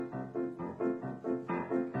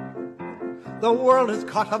The world has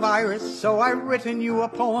caught a virus, so I've written you a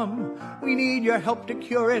poem. We need your help to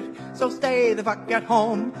cure it, so stay the fuck at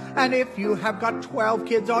home. And if you have got 12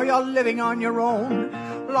 kids or you're living on your own,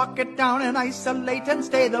 lock it down and isolate and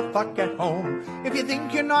stay the fuck at home. If you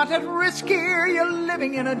think you're not at risk here, you're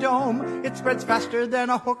living in a dome. It spreads faster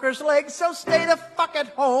than a hooker's leg, so stay the fuck at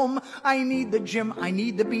home. I need the gym, I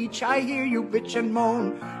need the beach, I hear you bitch and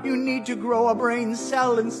moan. You need to grow a brain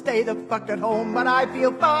cell and stay the fuck at home. But I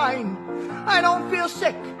feel fine, I don't feel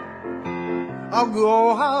sick. I'll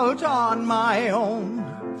go out on my own.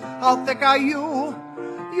 How thick are you,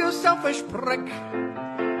 you selfish prick?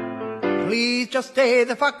 Please just stay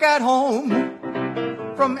the fuck at home.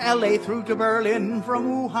 From LA through to Berlin, from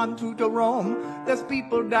Wuhan through to Rome, there's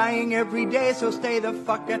people dying every day, so stay the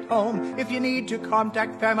fuck at home. If you need to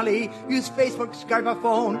contact family, use Facebook, Skype, or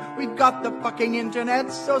phone. We've got the fucking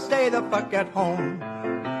internet, so stay the fuck at home.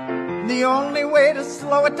 The only way to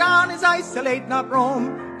slow it down is isolate, not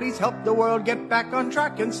roam. Please help the world get back on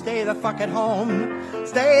track and stay the fuck at home.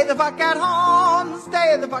 Stay the fuck at home,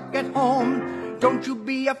 stay the fuck at home. Don't you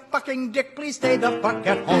be a fucking dick, please stay the fuck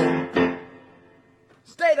at home.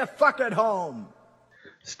 Stay the fuck at home.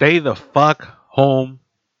 Stay the fuck home,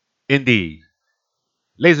 indeed.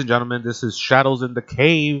 Ladies and gentlemen, this is Shadows in the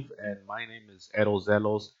Cave, and my name is Eros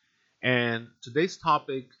Zelos. And today's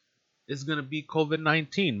topic is going to be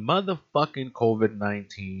COVID-19. Motherfucking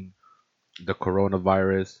COVID-19. The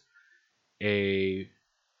coronavirus. A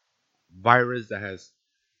virus that has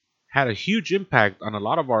had a huge impact on a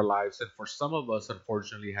lot of our lives, and for some of us,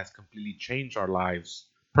 unfortunately, has completely changed our lives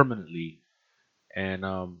permanently. And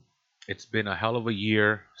it's been a hell of a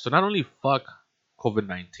year. So not only fuck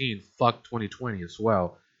COVID-19, fuck 2020 as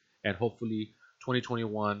well. And hopefully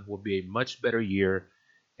 2021 will be a much better year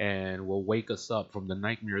and will wake us up from the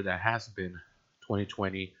nightmare that has been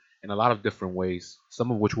 2020 in a lot of different ways,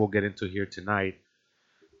 some of which we'll get into here tonight.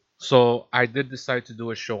 So I did decide to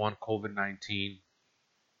do a show on COVID-19.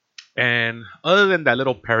 And other than that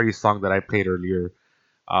little parody song that I played earlier,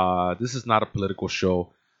 this is not a political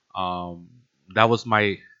show. That was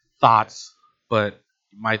my thoughts, but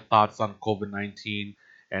my thoughts on COVID-19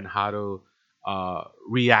 and how to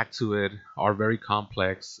react to it are very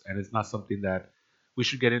complex, and it's not something that we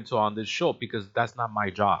should get into on this show because that's not my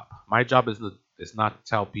job. My job is not to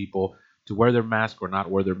tell people to wear their mask or not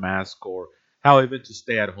wear their mask, or how even to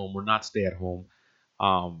stay at home or not stay at home.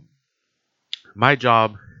 Um, my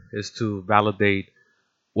job is to validate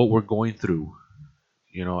what we're going through,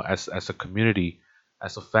 as a community,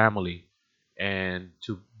 as a family, and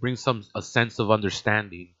to bring a sense of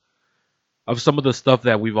understanding of some of the stuff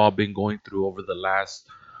that we've all been going through over the last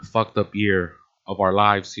fucked up year of our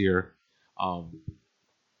lives here. Um,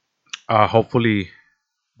 Hopefully,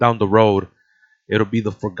 down the road, it'll be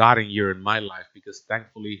the forgotten year in my life because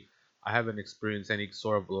thankfully, I haven't experienced any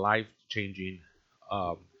sort of life changing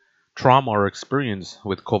um, trauma or experience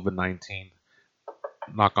with COVID 19.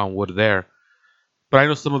 Knock on wood there. But I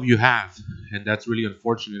know some of you have, and that's really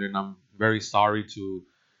unfortunate, and I'm very sorry to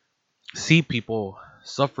see people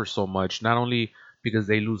suffer so much, not only because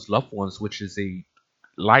they lose loved ones, which is a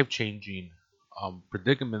life changing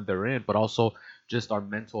predicament they're in, but also just our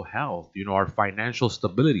mental health, our financial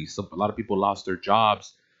stability. A lot of people lost their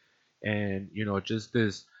jobs, and, just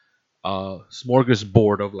this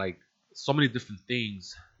smorgasbord of like so many different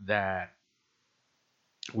things that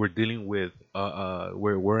we're dealing with.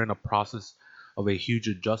 We're in a process of a huge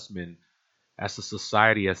adjustment as a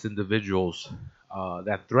society, as individuals,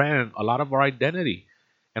 that threaten a lot of our identity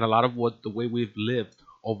and a lot of the way we've lived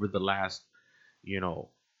over the last,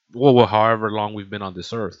 however long we've been on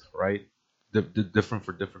this earth, right? Different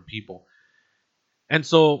for different people. And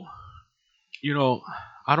so,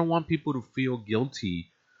 I don't want people to feel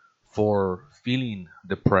guilty for feeling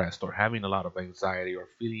depressed or having a lot of anxiety or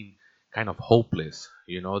feeling kind of hopeless.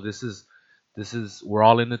 This is we're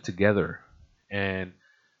all in it together. And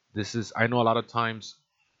I know a lot of times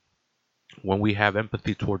when we have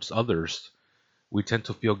empathy towards others, we tend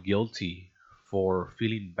to feel guilty for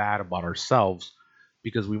feeling bad about ourselves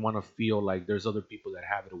because we want to feel like there's other people that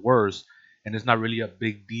have it worse, and it's not really a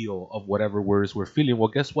big deal of whatever worse we're feeling. Well,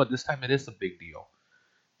 guess what? This time it is a big deal.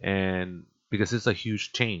 And because it's a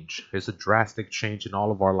huge change, it's a drastic change in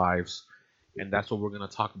all of our lives. And that's what we're going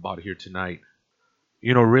to talk about here tonight.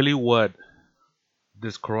 Really what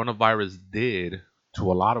this coronavirus did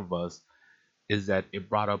to a lot of us is that it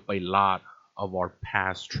brought up a lot of our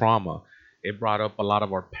past trauma. It brought up a lot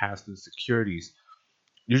of our past insecurities.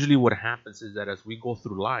 Usually, what happens is that as we go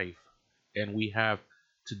through life and we have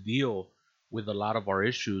to deal with a lot of our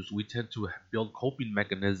issues, we tend to build coping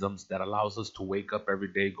mechanisms that allows us to wake up every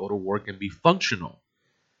day, go to work, and be functional.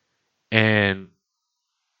 And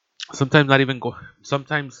sometimes not even go.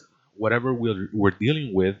 Sometimes whatever we're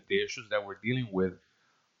dealing with, the issues that we're dealing with,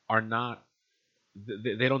 are not.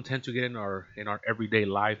 They don't tend to get in our everyday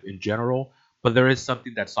life in general. But there is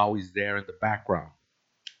something that's always there in the background,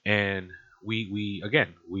 and we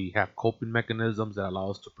again we have coping mechanisms that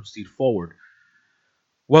allow us to proceed forward.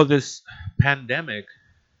 Well, this pandemic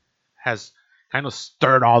has kind of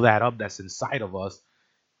stirred all that up that's inside of us,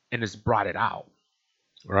 and it's brought it out,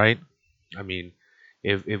 right? I mean,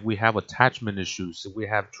 if we have attachment issues, if we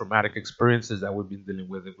have traumatic experiences that we've been dealing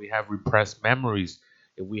with, if we have repressed memories,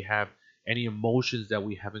 if we have any emotions that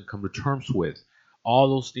we haven't come to terms with, all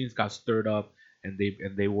those things got stirred up, and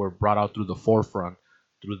they were brought out through the forefront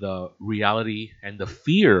through the reality and the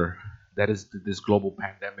fear that is this global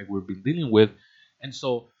pandemic we've been dealing with. And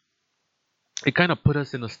so it kind of put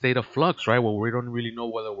us in a state of flux, right? Where we don't really know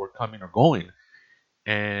whether we're coming or going.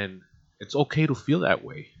 And it's okay to feel that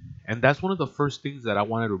way. And that's one of the first things that I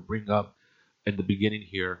wanted to bring up in the beginning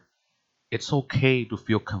here. It's okay to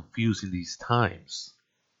feel confused in these times,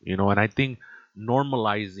 and I think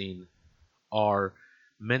normalizing our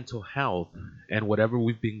mental health and whatever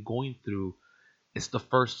we've been going through is the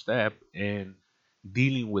first step in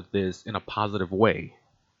dealing with this in a positive way,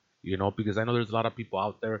 because I know there's a lot of people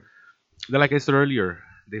out there that, like I said earlier,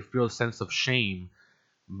 they feel a sense of shame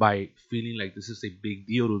by feeling like this is a big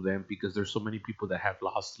deal to them because there's so many people that have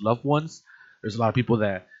lost loved ones. There's a lot of people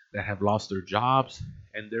that have lost their jobs,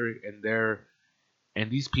 and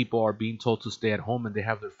these people are being told to stay at home, and they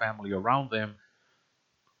have their family around them,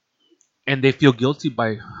 and they feel guilty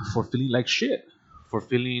by for feeling like shit, for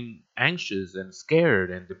feeling anxious and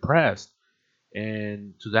scared and depressed.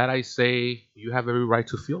 And to that I say, you have every right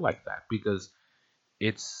to feel like that, because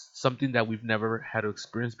it's something that we've never had to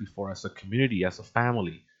experience before as a community, as a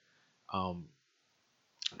family. um,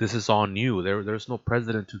 this is all new. There's no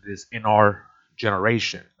precedent to this in our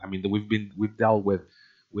generation. I mean, we've dealt with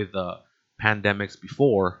pandemics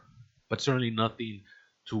before, but certainly nothing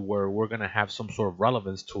to where we're gonna have some sort of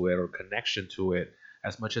relevance to it or connection to it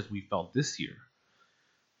as much as we felt this year.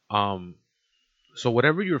 Um, so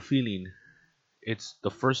whatever you're feeling, it's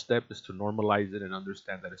the first step is to normalize it and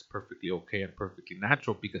understand that it's perfectly okay and perfectly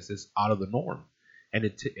natural because it's out of the norm, and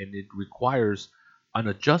it requires an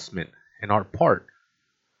adjustment in our part.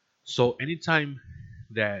 So anytime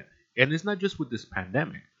that, and it's not just with this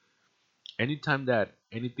pandemic, anytime that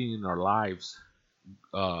anything in our lives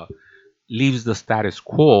uh, leaves the status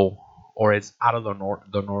quo or it's out of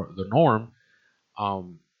the norm,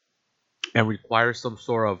 um, and requires some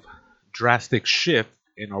sort of drastic shift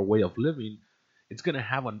in our way of living, it's going to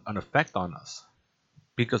have an effect on us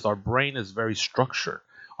because our brain is very structured.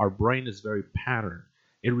 Our brain is very patterned.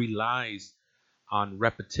 It relies on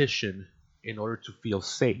repetition in order to feel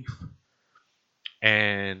safe.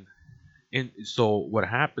 And so what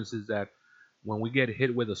happens is that when we get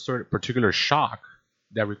hit with a certain particular shock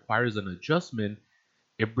that requires an adjustment,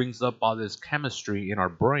 it brings up all this chemistry in our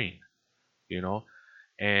brain, you know,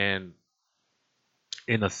 and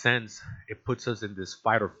in a sense, it puts us in this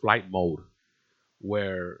fight or flight mode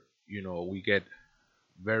where we get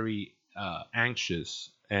very anxious.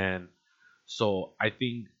 And so I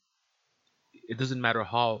think it doesn't matter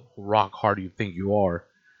how rock hard you think you are.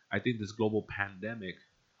 I think this global pandemic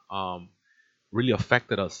um, really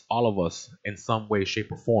affected us, all of us, in some way,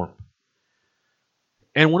 shape, or form.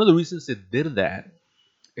 And one of the reasons it did that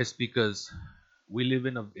is because we live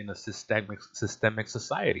in a systemic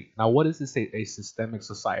society. Now, what is this a systemic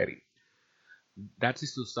society? That's a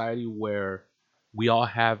society where we all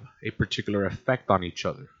have a particular effect on each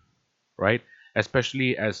other, right?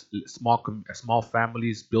 Especially as small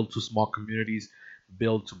families build to small communities,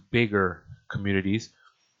 build to bigger communities,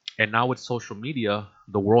 and now with social media,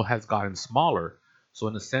 the world has gotten smaller. So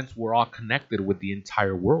in a sense, we're all connected with the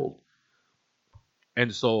entire world,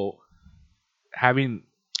 and so having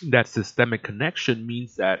that systemic connection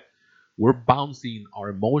means that we're bouncing our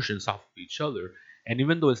emotions off of each other. And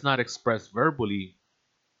even though it's not expressed verbally,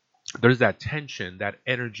 there's that tension, that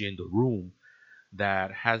energy in the room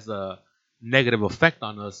that has a negative effect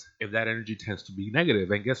on us if that energy tends to be negative.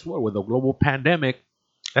 And guess what? With a global pandemic,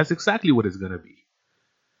 that's exactly what it's going to be.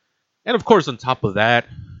 And of course, on top of that,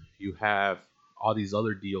 you have all these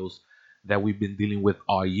other deals that we've been dealing with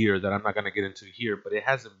all year that I'm not going to get into here, but it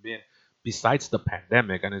hasn't been, besides the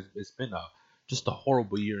pandemic, and it's been just a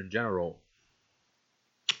horrible year in general.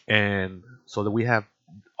 And so that we have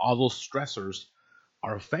all those stressors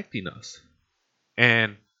are affecting us.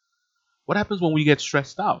 And what happens when we get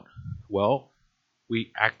stressed out? Well,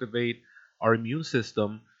 we activate our immune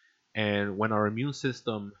system. And when our immune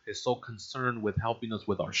system is so concerned with helping us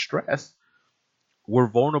with our stress, we're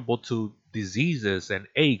vulnerable to diseases and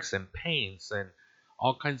aches and pains and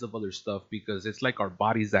all kinds of other stuff because it's like our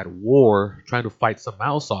body's at war trying to fight some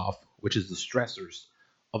else off, which is the stressors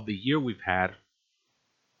of the year we've had,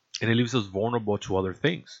 and it leaves us vulnerable to other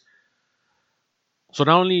things. So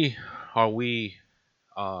not only are we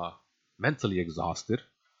uh, mentally exhausted,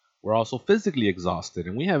 we're also physically exhausted,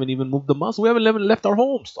 and we haven't even moved the muscle. We haven't even left our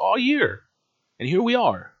homes all year, and here we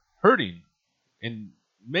are hurting in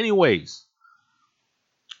many ways,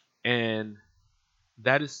 and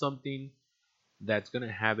that is something that's going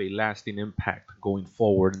to have a lasting impact going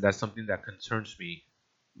forward. And that's something that concerns me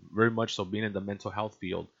very much so, being in the mental health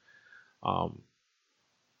field. Um,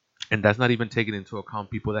 and that's not even taking into account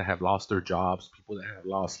people that have lost their jobs, people that have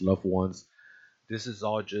lost loved ones. This is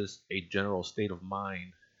all just a general state of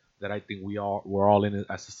mind that I think we're all in it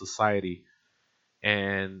as a society.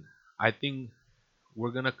 And I think we're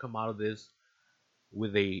gonna come out of this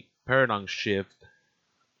with a paradigm shift,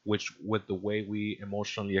 which with the way we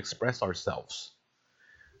emotionally express ourselves.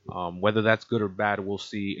 Whether that's good or bad, we'll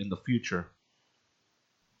see in the future.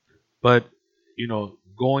 But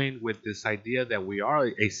going with this idea that we are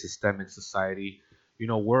a systemic society,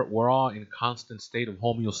 we're all in constant state of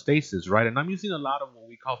homeostasis, right? And I'm using a lot of what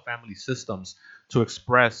we call family systems to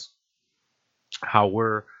express how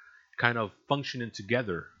we're kind of functioning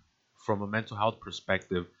together from a mental health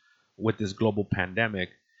perspective with this global pandemic.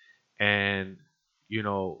 And you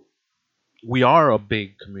know, we are a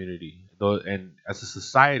big community, though, and as a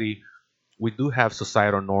society, we do have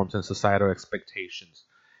societal norms and societal expectations.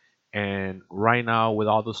 And right now, with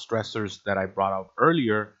all the stressors that I brought out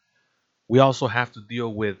earlier, we also have to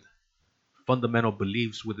deal with fundamental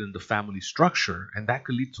beliefs within the family structure. And that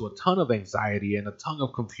could lead to a ton of anxiety and a ton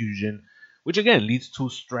of confusion, which again leads to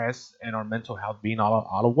stress and our mental health being out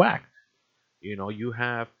of whack. You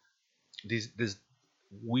have this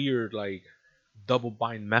weird, like, double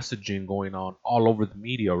bind messaging going on all over the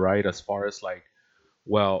media, right? As far as like,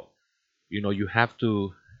 well, you have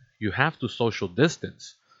to social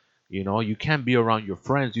distance. You can't be around your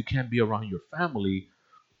friends, you can't be around your family,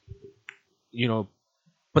 you know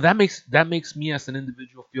but that makes me as an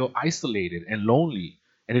individual feel isolated and lonely,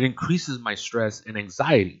 and it increases my stress and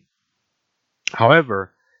anxiety.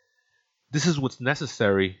 However, this is what's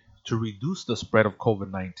necessary to reduce the spread of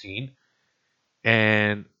COVID-19,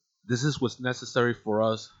 and this is what's necessary for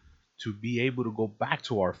us to be able to go back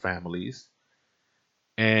to our families.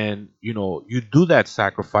 And you do that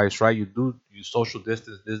sacrifice, right? You social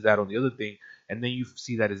distance, this, that, on the other thing, and then you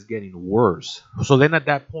see that it's getting worse. So then at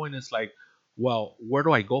that point, it's like, well, where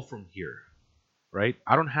do I go from here, right?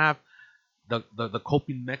 I don't have the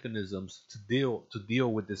coping mechanisms to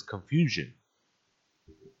deal with this confusion,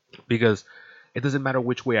 because it doesn't matter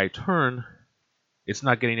which way I turn, it's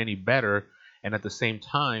not getting any better, and at the same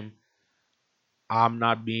time, I'm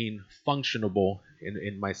not being functionable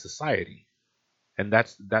in my society. And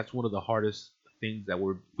that's one of the hardest things that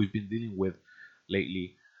we've been dealing with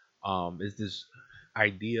lately. Is this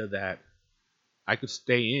idea that I could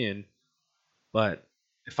stay in, but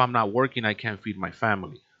if I'm not working, I can't feed my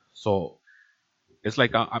family. So it's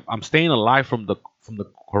like I'm staying alive from the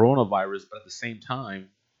coronavirus, but at the same time,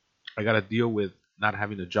 I got to deal with not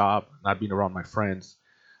having a job, not being around my friends,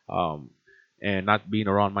 um, and not being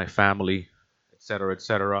around my family, et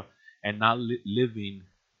cetera, and not living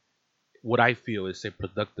what I feel is a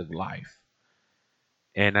productive life.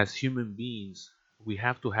 And as human beings, we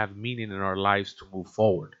have to have meaning in our lives to move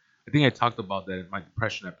forward. I think I talked about that in my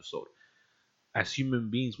depression episode. As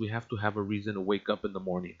human beings, we have to have a reason to wake up in the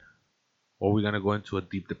morning, or we're gonna go into a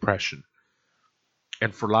deep depression.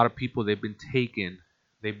 And for a lot of people, they've been,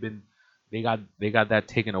 they got that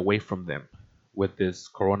taken away from them with this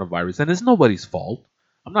coronavirus, and it's nobody's fault.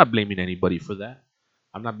 I'm not blaming anybody for that.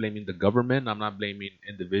 I'm not blaming the government. I'm not blaming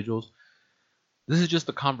individuals. This is just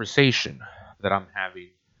a conversation that I'm having.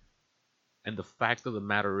 And the fact of the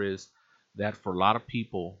matter is that for a lot of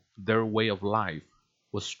people, their way of life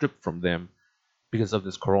was stripped from them because of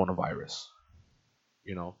this coronavirus,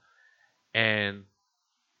 you know. And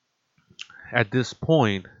at this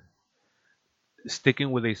point,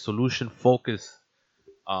 sticking with a solution focused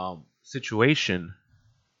situation,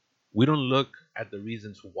 we don't look at the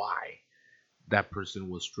reasons why that person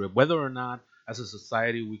was stripped. Whether or not, as a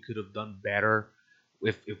society, we could have done better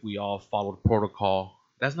if we all followed protocol,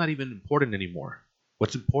 that's not even important anymore.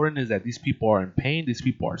 What's important is that these people are in pain, these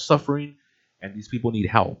people are suffering, and these people need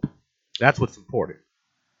help. That's what's important.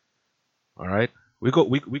 All right. We could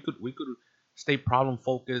stay problem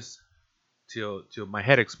focused till my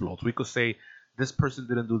head explodes. We could say this person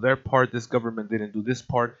didn't do their part, this government didn't do this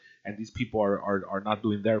part, and these people are not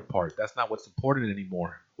doing their part. That's not what's important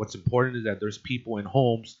anymore. What's important is that there's people in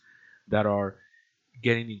homes that are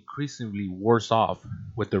getting increasingly worse off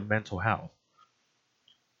with their mental health.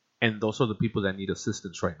 And those are the people that need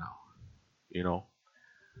assistance right now. You know,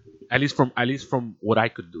 at least from what I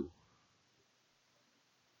could do.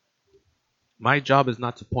 My job is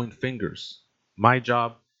not to point fingers. My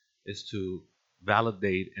job is to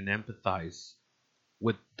validate and empathize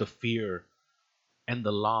with the fear and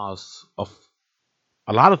the loss of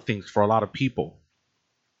a lot of things for a lot of people,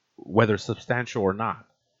 whether substantial or not.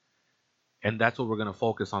 And that's what we're going to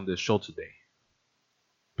focus on this show today.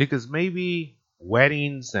 Because maybe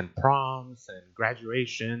weddings and proms and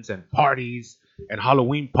graduations and parties and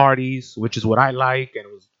Halloween parties, which is what I like, and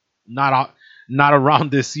it was not around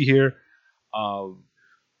this year. Um,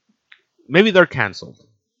 Maybe they're canceled.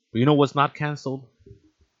 But you know what's not canceled?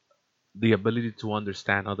 The ability to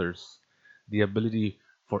understand others, the ability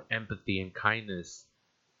for empathy and kindness,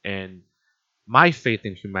 and my faith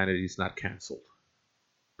in humanity is not canceled.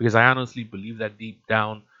 Because I honestly believe that deep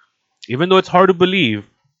down, even though it's hard to believe,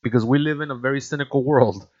 because we live in a very cynical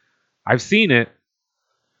world. I've seen it,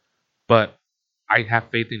 but I have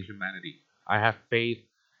faith in humanity. I have faith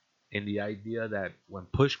in the idea that when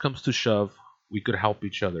push comes to shove, we could help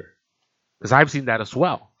each other. Because I've seen that as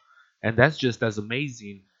well. And that's just as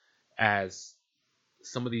amazing as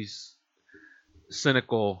some of these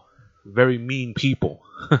cynical, very mean people.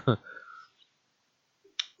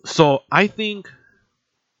 So I think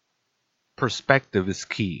perspective is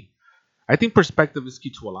key. I think perspective is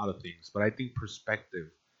key to a lot of things, but I think perspective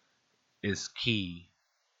is key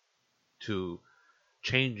to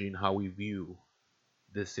changing how we view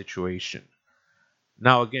this situation.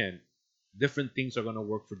 Now, again, different things are going to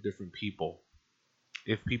work for different people.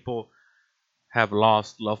 If people have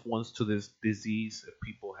lost loved ones to this disease, if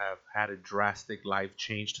people have had a drastic life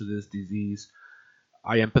change to this disease,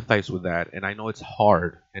 I empathize with that, and I know it's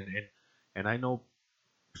hard, and I know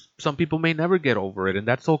some people may never get over it, and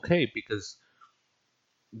that's okay because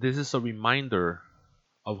this is a reminder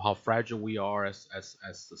of how fragile we are as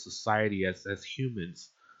a society, as humans,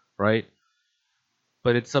 right?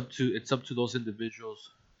 But it's up to those individuals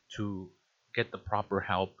to get the proper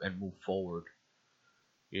help and move forward.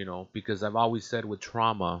 Because I've always said with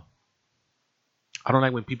trauma, I don't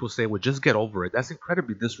like when people say, "Well, just get over it." That's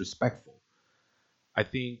incredibly disrespectful. I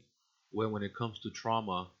think when it comes to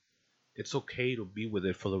trauma, it's okay to be with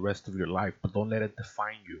it for the rest of your life, but don't let it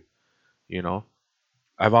define you. You know,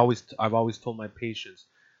 I've always told my patients,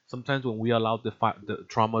 sometimes when we allow the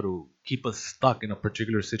trauma to keep us stuck in a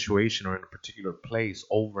particular situation or in a particular place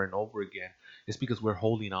over and over again, it's because we're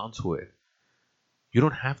holding on to it. You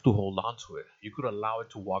don't have to hold on to it. You could allow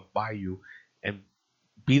it to walk by you and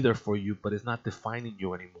be there for you, but it's not defining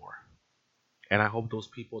you anymore. And I hope those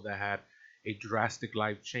people that had a drastic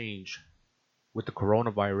life change with the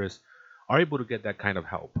coronavirus are able to get that kind of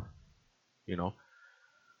help, you know.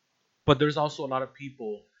 But there's also a lot of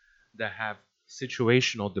people that have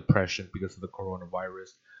situational depression because of the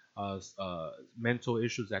coronavirus, mental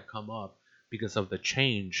issues that come up because of the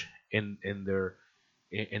change in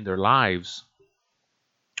their lives,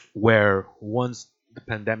 where once the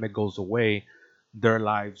pandemic goes away, their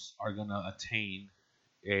lives are gonna attain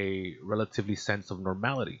a relatively sense of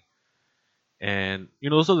normality. And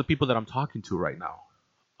those are the people that I'm talking to right now.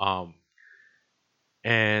 Um,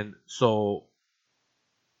 and so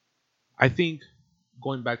I think,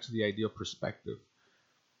 going back to the idea of perspective,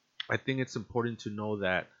 I think it's important to know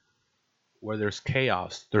that where there's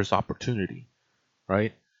chaos, there's opportunity,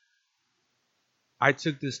 right? I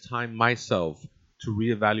took this time myself to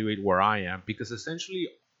reevaluate where I am because essentially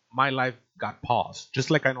my life got paused,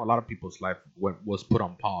 just like I know a lot of people's life was put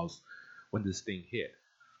on pause when this thing hit.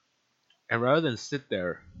 And rather than sit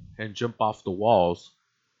there and jump off the walls,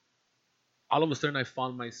 all of a sudden I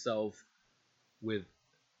found myself with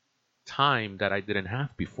time that I didn't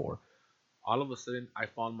have before. All of a sudden I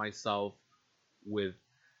found myself with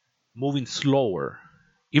moving slower.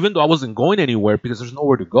 Even though I wasn't going anywhere because there's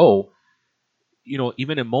nowhere to go,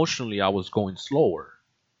 even emotionally I was going slower.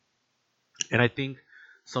 And I think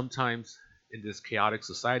sometimes in this chaotic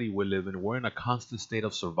society we live in, we're in a constant state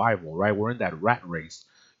of survival, right? We're in that rat race.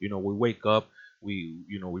 We wake up, we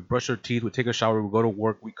brush our teeth, we take a shower, we go to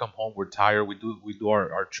work, we come home, we're tired, we do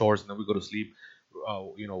our chores, and then we go to sleep.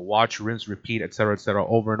 Watch, rinse, repeat, etc.,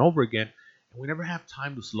 over and over again, and we never have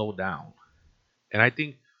time to slow down. And I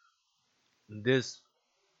think this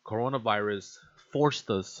coronavirus forced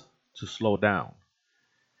us to slow down.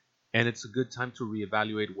 And it's a good time to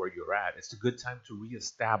reevaluate where you're at. It's a good time to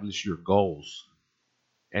reestablish your goals.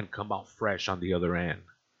 and come out fresh on the other end,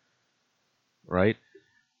 right?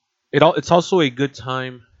 It's also a good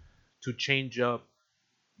time to change up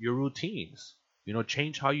your routines.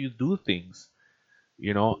 Change how you do things.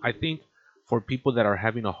 I think for people that are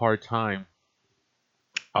having a hard time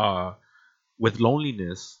uh, with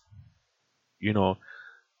loneliness, you know,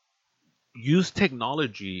 use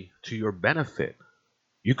technology to your benefit.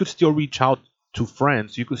 You could still reach out to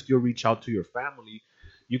friends. You could still reach out to your family.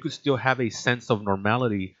 You could still have a sense of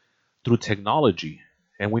normality through technology.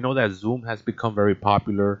 And we know that Zoom has become very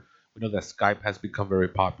popular. We know that Skype has become very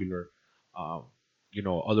popular. Um,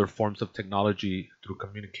 other forms of technology through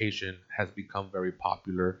communication has become very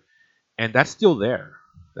popular, and that's still there.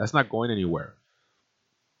 That's not going anywhere.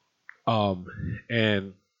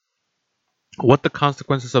 And what the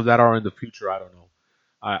consequences of that are in the future, I don't know.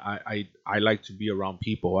 I like to be around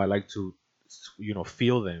people. I like to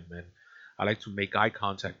feel them, and I like to make eye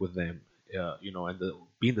contact with them. And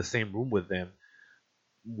be in the same room with them.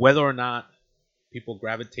 Whether or not people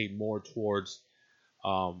gravitate more towards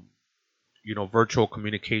um, virtual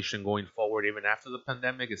communication going forward, even after the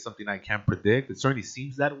pandemic, is something I can't predict. It certainly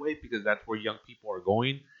seems that way because that's where young people are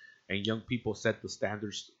going, and young people set the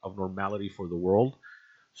standards of normality for the world.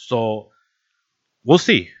 So we'll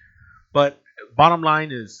see. But bottom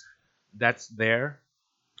line is that's there,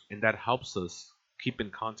 and that helps us keep in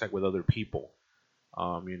contact with other people.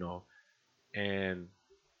 Um, you know, and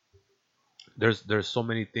there's so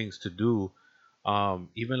many things to do.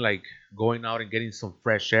 Even like going out and getting some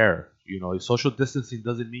fresh air. Social distancing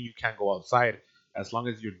doesn't mean you can't go outside as long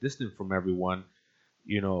as you're distant from everyone.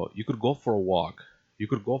 You could go for a walk, you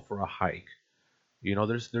could go for a hike.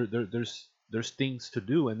 There's things to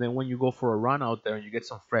do, and then when you go for a run out there and you get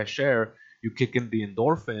some fresh air, you kick in the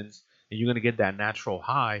endorphins, and you're gonna get that natural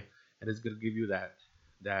high, and it's gonna give you that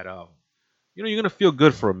you're gonna feel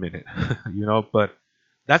good for a minute. But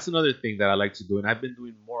that's another thing that I like to do, and I've been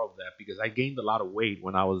doing more of that because I gained a lot of weight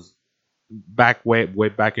when I was back way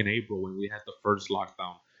back in April when we had the first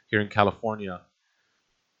lockdown here in California,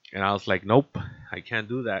 and I was like, nope, I can't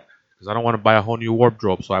do that because I don't want to buy a whole new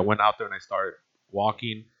wardrobe. So I went out there and I started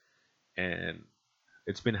walking, and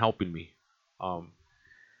it's been helping me. Um,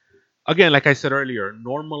 Again, like I said earlier,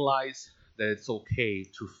 normalize that it's okay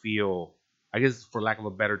to feel, I guess, for lack of a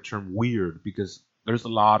better term, weird because there's a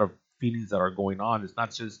lot of feelings that are going on. It's not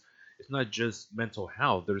just mental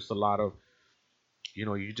health. There's a lot of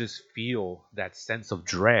you just feel that sense of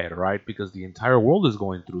dread, right? Because the entire world is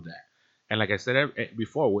going through that. And like I said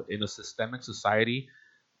before, in a systemic society,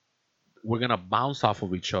 we're gonna bounce off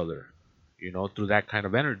of each other, through that kind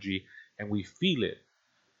of energy, and we feel it.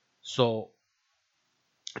 So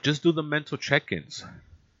just do the mental check-ins.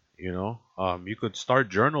 You could start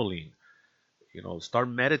journaling. Start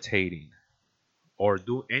meditating, or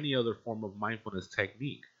do any other form of mindfulness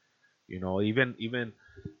technique. Even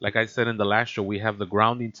like I said in the last show, we have the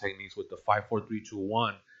grounding techniques with the 5 4 3 2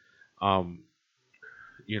 1. Um,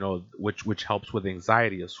 which helps with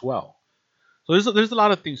anxiety as well. So there's a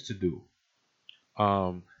lot of things to do.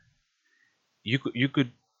 Um, you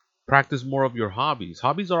could practice more of your hobbies.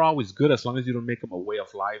 Hobbies are always good as long as you don't make them a way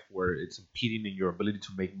of life where it's impeding in your ability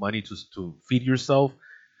to make money to feed yourself.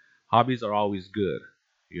 Hobbies are always good.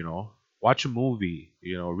 You know, watch a movie.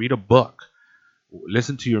 Read a book.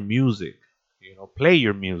 Listen to your music. Play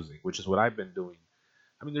your music, which is what I've been doing.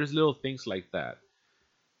 I mean, there's little things like that,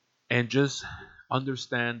 and just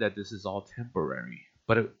understand that this is all temporary.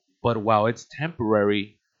 But while it's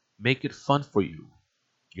temporary, make it fun for you.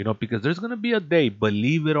 Because there's gonna be a day,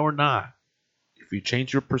 believe it or not, if you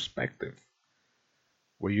change your perspective,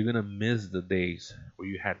 where you're gonna miss the days where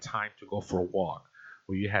you had time to go for a walk,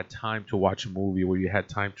 where you had time to watch a movie, where you had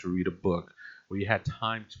time to read a book, where you had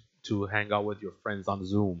time to hang out with your friends on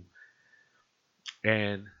Zoom.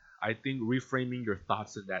 And I think reframing your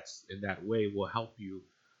thoughts in that way will help you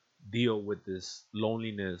deal with this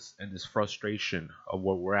loneliness and this frustration of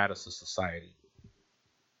where we're at as a society.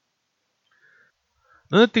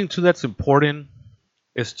 Another thing too that's important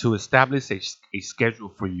is to establish a schedule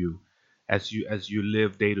for you as you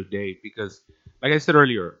live day to day, because like I said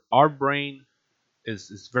earlier, our brain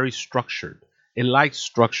is very structured. It likes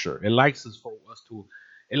structure. It likes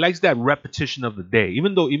that repetition of the day.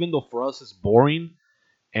 Even though for us it's boring,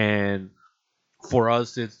 and for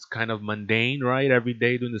us it's kind of mundane, right? Every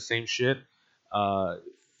day doing the same shit. Uh,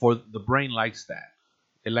 for the brain likes that.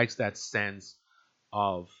 It likes that sense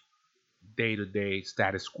of day to day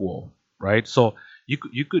status quo, right? So you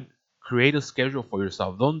could create a schedule for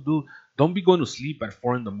yourself. Don't be going to sleep at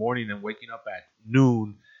 4 in the morning and waking up at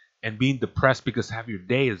noon and being depressed because half your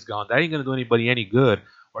day is gone. That ain't gonna do anybody any good.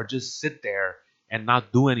 Or just sit there and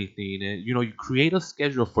not do anything. And you create a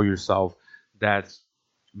schedule for yourself that's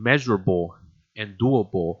measurable and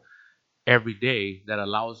doable every day, that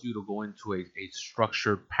allows you to go into a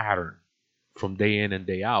structured pattern from day in and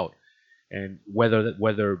day out. And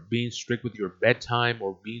whether being strict with your bedtime,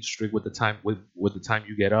 or being strict with the time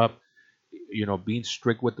you get up, being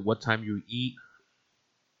strict with what time you eat,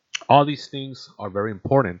 all these things are very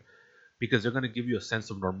important, because they're going to give you a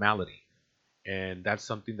sense of normality, and that's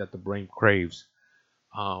something that the brain craves.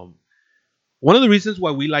 um, One of the reasons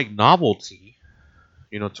why we like novelty,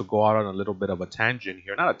 to go out on a little bit of a tangent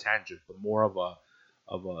here, not a tangent, but more of a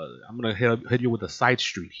I'm gonna hit you with a side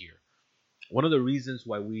street here. One of the reasons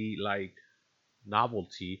why we like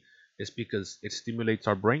novelty is because it stimulates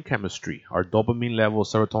our brain chemistry. Our dopamine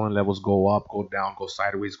levels, serotonin levels go up, go down, go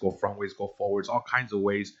sideways, go frontways, go forwards, all kinds of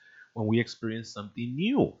ways when we experience something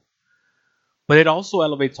new. But it also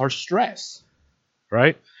elevates our stress,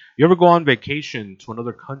 right? You ever go on vacation to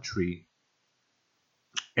another country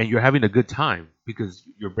and you're having a good time because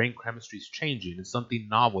your brain chemistry is changing. It's something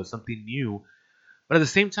novel, it's something new. But at the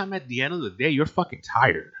same time, at the end of the day, you're fucking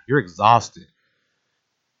tired. You're exhausted.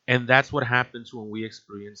 And that's what happens when we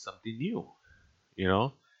experience something new, you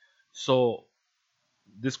know? So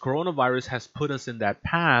this coronavirus has put us in that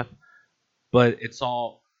path, but it's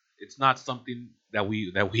not something that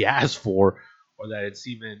we asked for, or that it's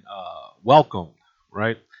even welcomed,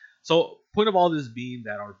 right? So point of all this being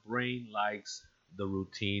that our brain likes the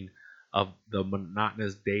routine of the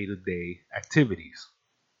monotonous day-to-day activities.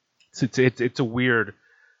 It's a weird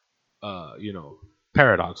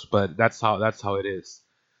paradox, but that's how it is.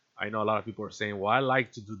 I know a lot of people are saying, well, I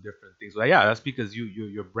like to do different things. Well, yeah, that's because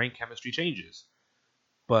your brain chemistry changes,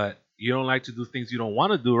 but you don't like to do things you don't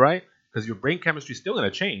want to do, right? Because your brain chemistry is still going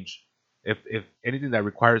to change if anything that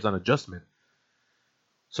requires an adjustment.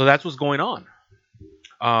 So that's what's going on.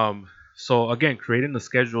 So again, creating the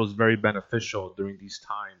schedule is very beneficial during these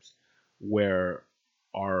times where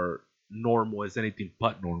our normal is anything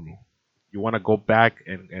but normal. You want to go back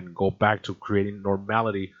and go back to creating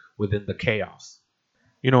normality within the chaos.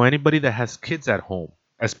 Anybody that has kids at home,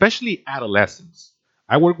 especially adolescents.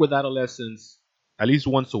 I work with adolescents at least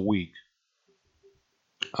once a week.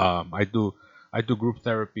 I do group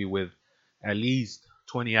therapy with at least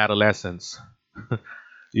 20 adolescents.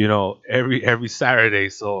 Every Saturday.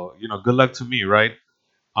 So good luck to me, right?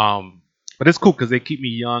 Um, but it's cool because they keep me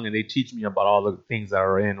young and they teach me about all the things that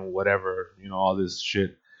are in whatever, all this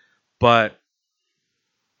shit. But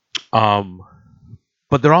um,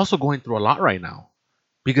 but they're also going through a lot right now,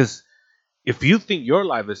 because if you think your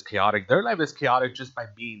life is chaotic, their life is chaotic just by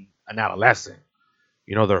being an adolescent.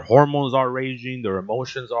 Their hormones are raging, their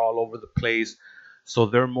emotions are all over the place, so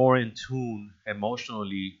they're more in tune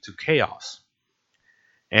emotionally to chaos.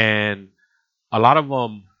 And a lot of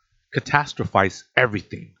them catastrophize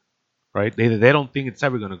everything, right? They don't think it's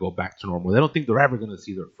ever going to go back to normal. They don't think they're ever going to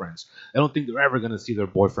see their friends. They don't think they're ever going to see their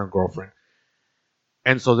boyfriend, girlfriend.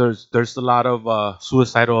 And so there's a lot of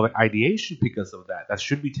suicidal ideation because of that. That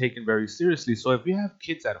should be taken very seriously. So if you have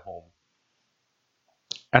kids at home,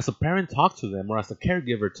 as a parent, talk to them, or as a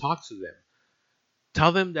caregiver, talk to them.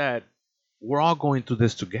 Tell them that we're all going through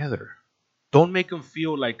this together. Don't make them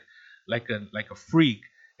feel like a freak,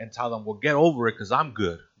 and tell them, "Well, get over it because I'm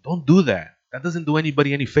good." Don't do that. That doesn't do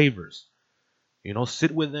anybody any favors.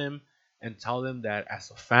 Sit with them and tell them that as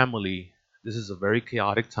a family, this is a very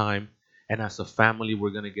chaotic time, and as a family, we're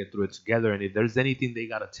gonna get through it together. And if there's anything they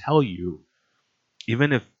gotta tell you,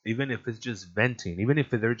 even if it's just venting, even if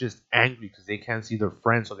they're just angry because they can't see their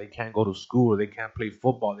friends, or they can't go to school, or they can't play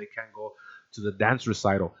football, they can't go to the dance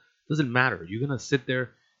recital, doesn't matter. You're gonna sit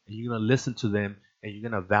there and you're gonna listen to them, and you're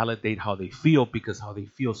gonna validate how they feel, because how they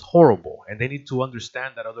feel is horrible, and they need to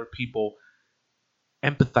understand that other people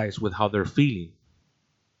empathize with how they're feeling,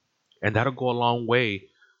 and that'll go a long way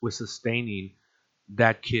with sustaining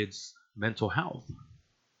that kid's mental health,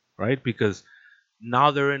 right? Because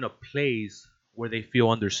now they're in a place where they feel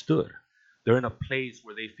understood. They're in a place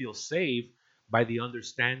where they feel safe by the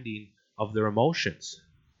understanding of their emotions.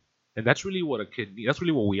 And that's really what a kid needs. That's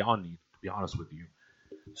really what we all need, to be honest with you.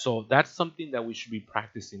 So that's something that we should be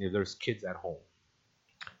practicing if there's kids at home.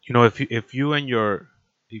 If you and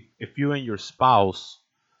your spouse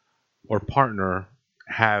or partner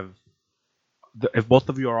have if both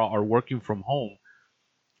of you are working from home,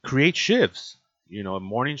 create shifts. A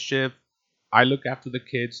morning shift, I look after the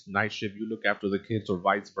kids. Night shift, you look after the kids, or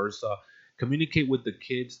vice versa. Communicate with the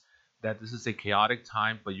kids that this is a chaotic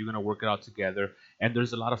time, but you're going to work it out together. And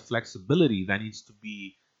there's a lot of flexibility that needs to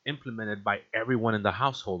be implemented by everyone in the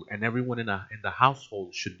household, and everyone in the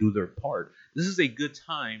household should do their part. This is a good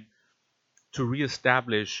time to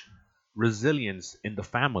reestablish resilience in the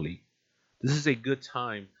family. This is a good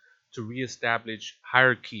time to reestablish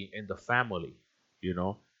hierarchy in the family. You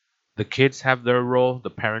know, the kids have their role, the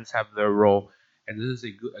parents have their role, and this is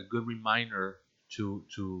a good reminder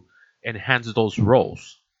to enhance those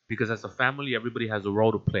roles, because as a family, everybody has a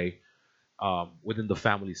role to play within the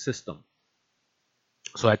family system.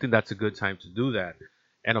 So I think that's a good time to do that.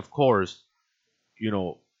 And of course, you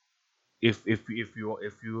know, if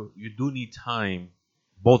you do need time,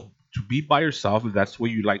 both to be by yourself, if that's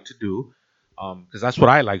what you like to do, because that's what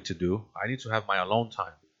I like to do. I need to have my alone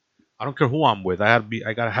time. I don't care who I'm with. I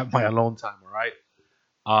gotta have my alone time. All right.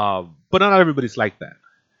 But not everybody's like that,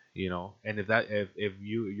 And if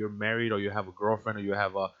you're married, or you have a girlfriend, or you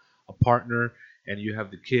have a partner, and you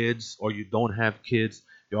have the kids, or you don't have kids,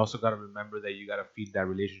 you also got to remember that you got to feed that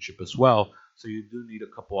relationship as well. So you do need a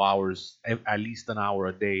couple hours, at least an hour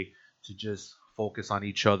a day, to just focus on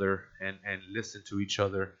each other, and listen to each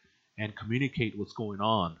other, and communicate what's going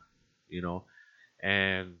on, you know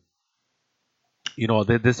and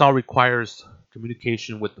this all requires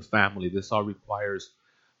communication with the family. This all requires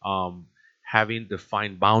um, having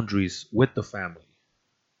defined boundaries with the family.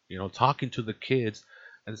 Talking to the kids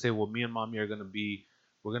and say, well, me and mommy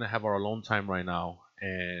we're gonna have our alone time right now,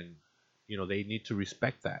 and they need to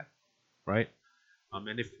respect that, right?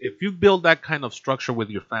 And if you build that kind of structure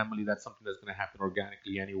with your family, that's something that's gonna happen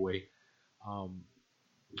organically anyway. Um,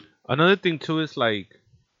 another thing too is like,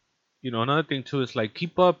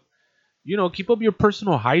 keep up your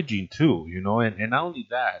personal hygiene too, and not only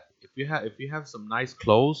that, if you have some nice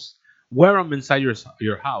clothes, wear them inside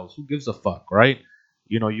your house. Who gives a fuck, right?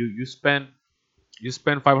 You spend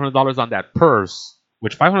 $500 on that purse,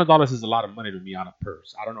 which $500 is a lot of money to me on a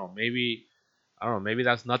purse. I don't know, maybe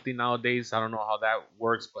that's nothing nowadays. I don't know how that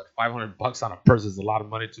works, but $500 on a purse is a lot of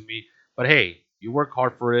money to me. But hey, you work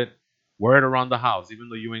hard for it. Wear it around the house, even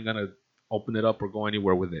though you ain't gonna open it up or go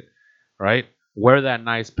anywhere with it, right? Wear that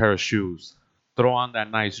nice pair of shoes. Throw on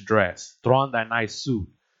that nice dress. Throw on that nice suit,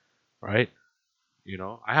 right?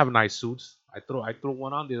 I have nice suits. I threw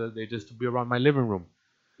one on the other day just to be around my living room.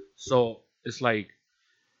 So it's like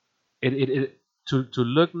to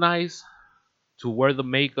look nice, to wear the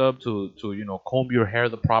makeup, to comb your hair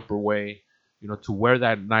the proper way, to wear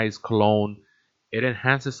that nice cologne. It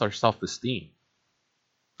enhances our self-esteem.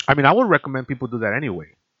 I mean, I would recommend people do that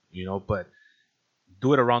anyway, but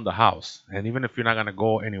do it around the house. And even if you're not gonna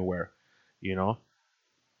go anywhere, you know,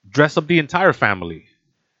 dress up the entire family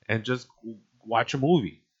and just watch a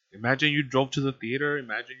movie. Imagine you drove to the theater.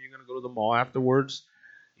 Imagine you're gonna go to the mall afterwards.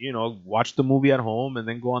 Watch the movie at home, and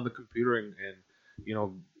then go on the computer, and you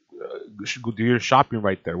know, go do your shopping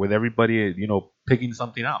right there with everybody. Picking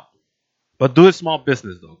something out. But do it small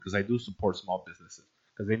business though, because I do support small businesses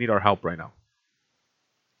because they need our help right now.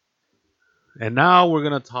 And now we're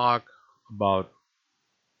gonna talk about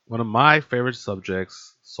one of my favorite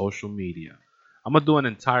subjects, social media. I'm gonna do an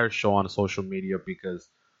entire show on social media because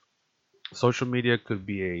social media could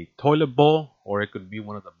be a toilet bowl, or it could be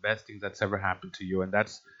one of the best things that's ever happened to you, and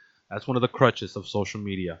that's one of the crutches of social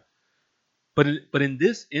media. But in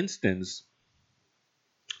this instance,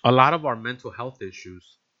 a lot of our mental health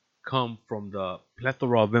issues come from the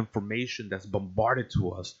plethora of information that's bombarded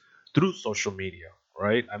to us through social media,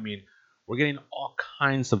 right? I mean, we're getting all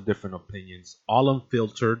kinds of different opinions, all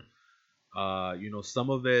unfiltered. Some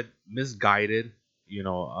of it misguided,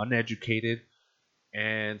 uneducated,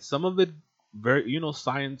 and some of it very,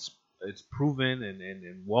 science. It's proven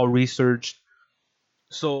and well researched.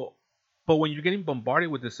 So, but when you're getting bombarded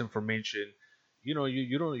with this information, you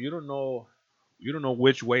don't know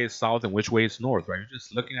which way is south and which way is north, right? You're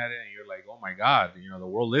just looking at it and you're like, oh my god, the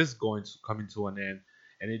world is going to coming to an end,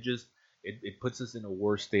 and it puts us in a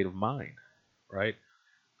worse state of mind, right?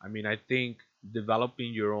 I mean, I think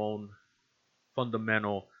developing your own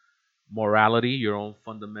fundamental morality, your own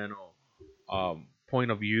fundamental point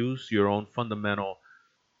of views, your own fundamental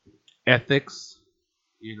ethics,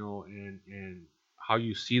 and how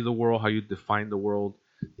you see the world, how you define the world.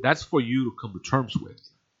 That's for you to come to terms with,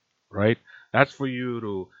 right? That's for you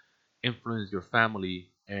to influence your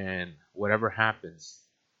family, and whatever happens,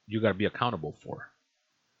 you got to be accountable for.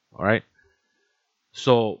 All right.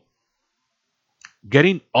 So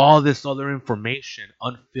getting all this other information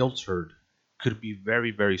unfiltered could be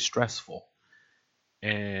very, very stressful,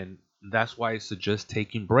 and that's why I suggest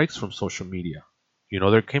taking breaks from social media.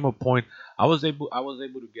 There came a point I was able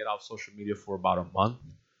to get off social media for about a month,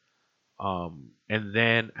 and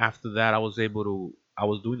then after that I was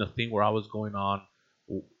doing a thing where I was going on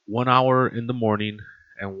 1 hour in the morning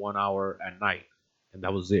and 1 hour at night, and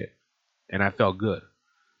that was it. And I felt good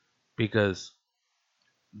because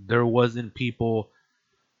there wasn't people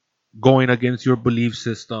going against your belief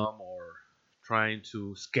system or trying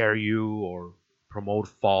to scare you or promote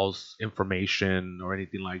false information or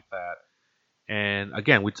anything like that. And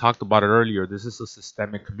again, we talked about it earlier. This is a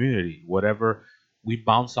systemic community. Whatever, we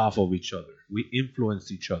bounce off of each other, we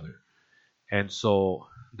influence each other. And so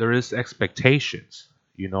there is expectations.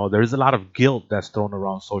 There is a lot of guilt that's thrown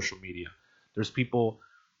around social media. There's people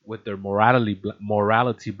with their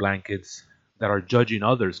morality blankets that are judging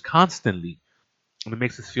others constantly, and it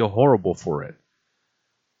makes us feel horrible for it.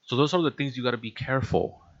 So those are the things you got to be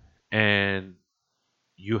careful, and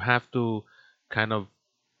you have to kind of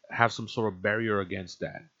have some sort of barrier against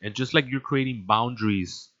that. And just like you're creating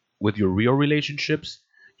boundaries with your real relationships,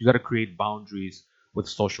 you got to create boundaries with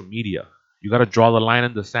social media. You got to draw the line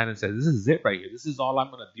in the sand and say, this is it right here. This is all I'm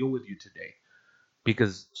going to deal with you today.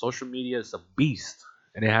 Because social media is a beast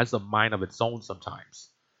and it has a mind of its own sometimes.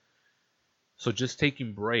 So just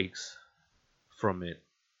taking breaks from it,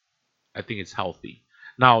 I think it's healthy.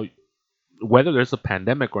 Now, whether there's a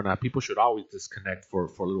pandemic or not, people should always disconnect for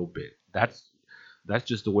a little bit. That's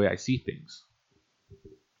just the way I see things.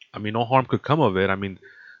 I mean, no harm could come of it. I mean,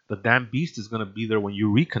 the damn beast is gonna be there when you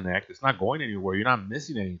reconnect. It's not going anywhere. You're not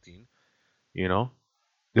missing anything. You know,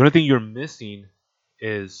 the only thing you're missing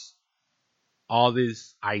is all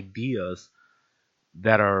these ideas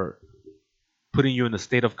that are putting you in a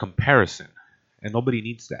state of comparison, and nobody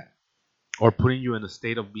needs that, or putting you in a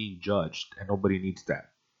state of being judged, and nobody needs that.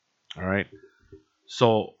 All right.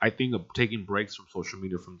 So I think taking breaks from social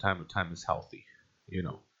media from time to time is healthy. You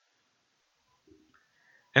know,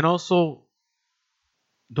 and also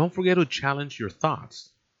don't forget to challenge your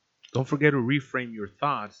thoughts. Don't forget to reframe your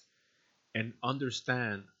thoughts and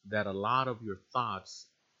understand that a lot of your thoughts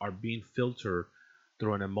are being filtered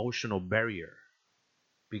through an emotional barrier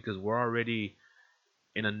because we're already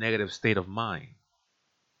in a negative state of mind.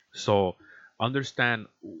 So understand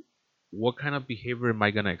what kind of behavior am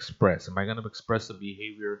I going to express? Am I going to express a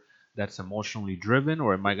behavior that's emotionally driven,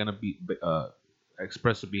 or am I going to be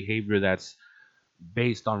express a behavior that's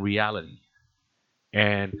based on reality?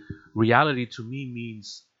 And reality to me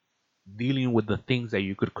means dealing with the things that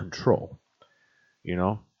you could control. You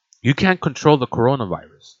know, you can't control the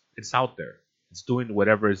coronavirus. It's out there. It's doing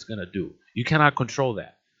whatever it's gonna do. You cannot control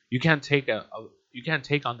that. You can't take you can't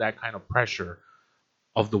take on that kind of pressure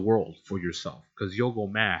of the world for yourself because you'll go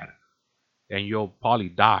mad and you'll probably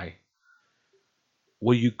die.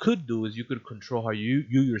 What you could do is you could control how you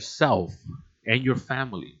yourself and your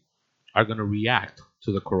family are gonna react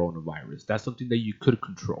to the coronavirus. That's something that you could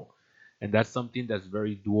control, and that's something that's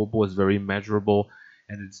very doable. It's very measurable,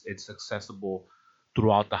 and it's accessible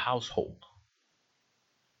throughout the household.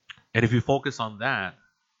 And if you focus on that,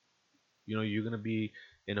 you're going to be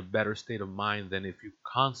in a better state of mind than if you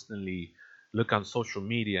constantly look on social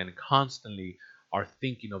media and constantly are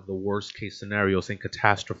thinking of the worst case scenarios and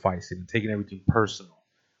catastrophizing and taking everything personal.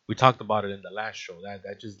 We talked about it in the last show.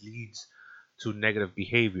 That just leads to negative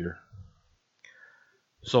behavior.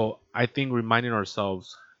 So I think reminding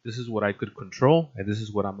ourselves, this is what I could control and this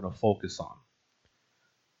is what I'm going to focus on.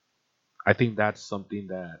 I think that's something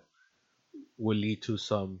that will lead to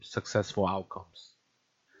some successful outcomes.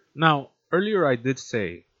 Now, earlier I did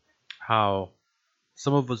say how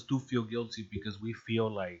some of us do feel guilty because we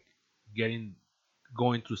feel like getting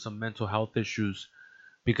going through some mental health issues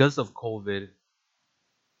because of COVID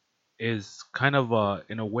is kind of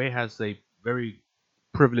in a way has a very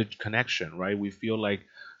privileged connection, right? We feel like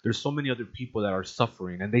there's so many other people that are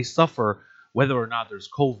suffering and they suffer whether or not there's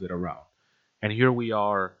COVID around. And here we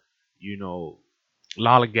are, you know,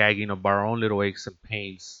 lollygagging about our own little aches and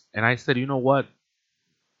pains. And I said, you know what?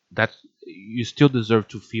 That's you still deserve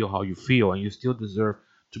to feel how you feel, and you still deserve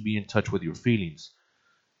to be in touch with your feelings.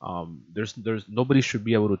 There's nobody should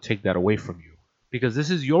be able to take that away from you because this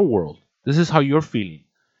is your world. This is how you're feeling,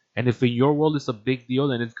 and if in your world it's a big deal,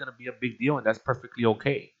 then it's gonna be a big deal, and that's perfectly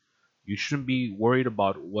okay. You shouldn't be worried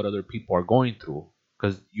about what other people are going through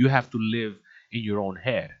because you have to live in your own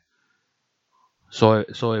head. So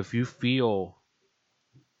if you feel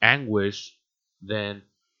anguish, then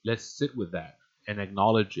let's sit with that and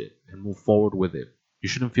acknowledge it and move forward with it. You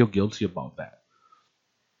shouldn't feel guilty about that.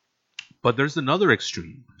 But there's another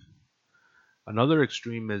extreme. Another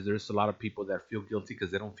extreme is there's a lot of people that feel guilty because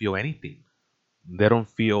they don't feel anything. They don't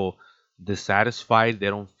feel dissatisfied. They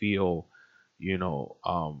don't feel, you know,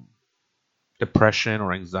 depression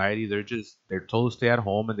or anxiety. They're told to stay at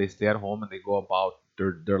home and they stay at home and they go about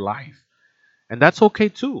their life. And that's okay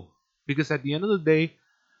too. Because at the end of the day,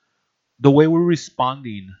 the way we're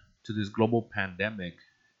responding to this global pandemic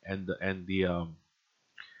and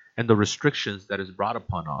the restrictions that is brought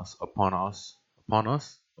upon us, upon us, upon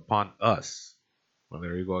us, upon us. Well,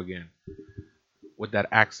 there you go again with that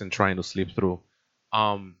accent trying to sleep through.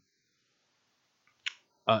 Um,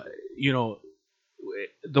 uh, you know,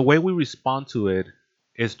 the way we respond to it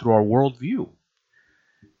is through our worldview,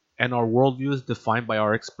 and our worldview is defined by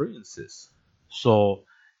our experiences. So,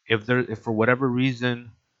 if for whatever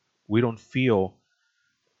reason we don't feel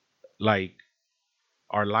like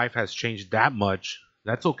our life has changed that much,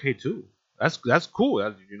 that's okay too. That's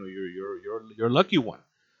cool. You're a lucky one.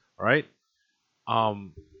 All right.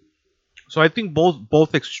 Um, so I think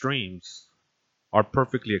both extremes are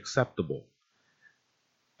perfectly acceptable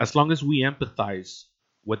as long as we empathize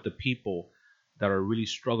with the people that are really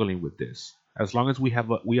struggling with this. As long as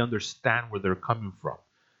we understand where they're coming from,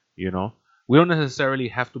 you know, we don't necessarily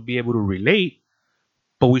have to be able to relate,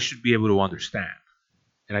 but we should be able to understand.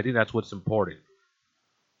 And I think that's what's important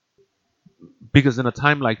because in a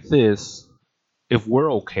time like this, if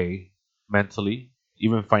we're okay mentally,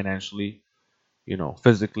 even financially,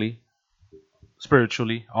 physically,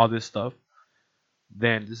 spiritually, all this stuff,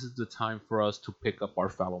 then this is the time for us to pick up our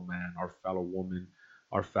fellow man, our fellow woman,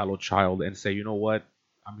 our fellow child, and say, you know what?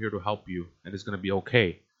 I'm here to help you, and it's going to be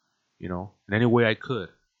okay. In any way I could,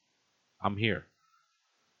 I'm here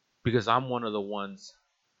because I'm one of the ones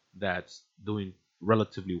that's doing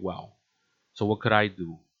relatively well. So, what could I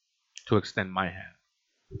do to extend my hand?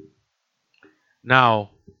 Now,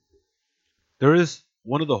 there is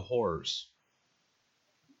one of the horrors,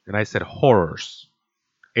 and I said horrors,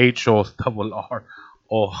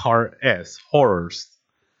 HORRORS, horrors,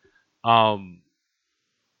 um,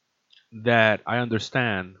 that I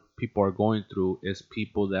understand people are going through is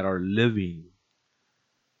people that are living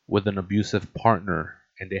with an abusive partner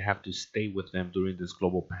and they have to stay with them during this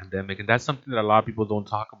global pandemic. And that's something that a lot of people don't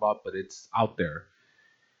talk about, but it's out there.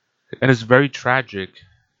 And it's very tragic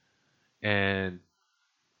and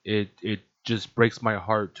it just breaks my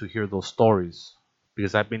heart to hear those stories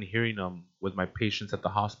because I've been hearing them with my patients at the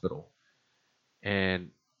hospital.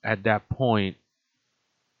 And at that point,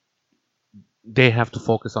 they have to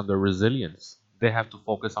focus on their resilience. They have to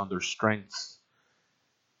focus on their strengths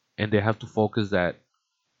and they have to focus that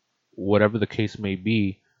whatever the case may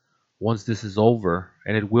be, once this is over,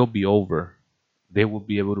 and it will be over, they will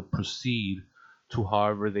be able to proceed to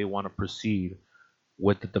however they want to proceed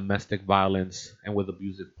with the domestic violence and with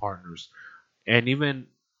abusive partners. And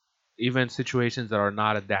even situations that are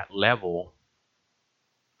not at that level,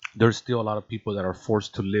 there's still a lot of people that are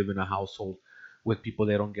forced to live in a household with people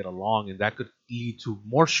they don't get along, and that could lead to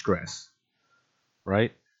more stress,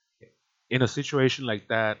 right? In a situation like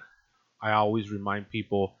that, I always remind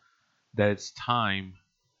people that it's time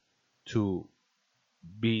to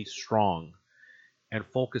be strong and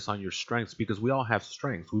focus on your strengths because we all have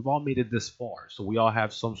strengths. We've all made it this far. So we all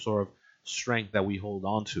have some sort of strength that we hold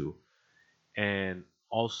on to. And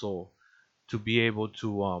also to be able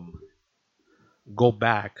to go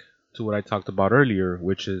back to what I talked about earlier,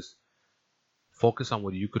 which is focus on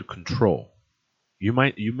what you could control. You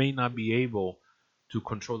may not be able to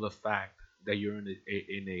control the fact that you're in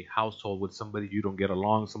a household with somebody you don't get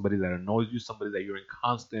along, somebody that annoys you, somebody that you're in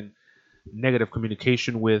constant negative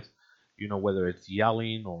communication with, whether it's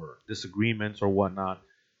yelling or disagreements or whatnot.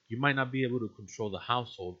 You might not be able to control the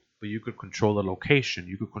household, but you could control the location.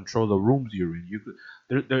 You could control the rooms you're in. You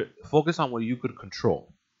could focus on what you could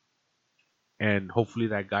control, and hopefully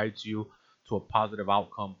that guides you to a positive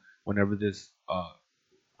outcome whenever this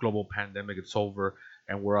global pandemic is over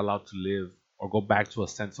and we're allowed to live or go back to a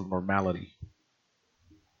sense of normality.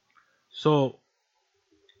 So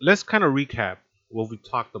let's kind of recap what we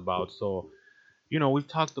talked about. So we've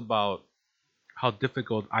talked about how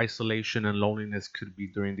difficult isolation and loneliness could be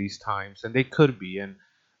during these times, and they could be. And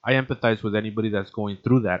I empathize with anybody that's going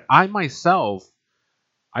through that. I myself,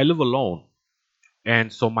 I live alone,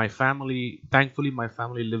 and so my family, thankfully, my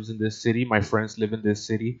family lives in this city. My friends live in this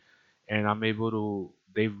city, and I'm able to.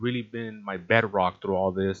 They've really been my bedrock through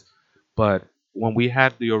all this. But when we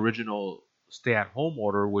had the original stay-at-home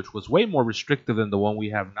order, which was way more restrictive than the one we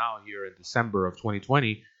have now here in December of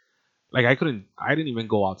 2020, like I didn't even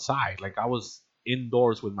go outside. Like I was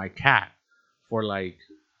indoors with my cat for like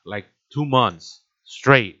 2 months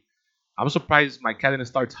straight. I'm surprised my cat didn't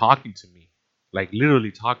start talking to me, like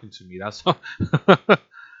literally talking to me. That's how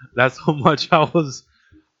that's how much I was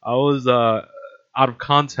out of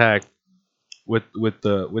contact with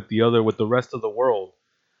the rest of the world.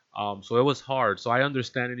 So it was hard. So I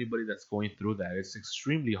understand anybody that's going through that. It's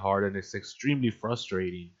extremely hard and it's extremely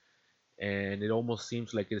frustrating and it almost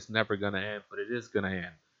seems like it's never gonna end, but it is gonna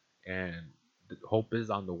end, and the hope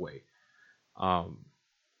is on the way. Um,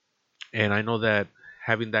 and I know that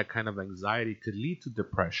having that kind of anxiety could lead to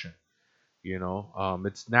depression,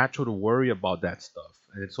 It's natural to worry about that stuff,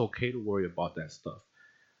 and it's okay to worry about that stuff.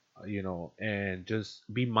 And just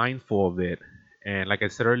be mindful of it. And like I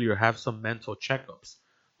said earlier, have some mental checkups.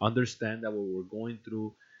 Understand that what we're going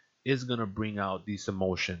through is gonna bring out these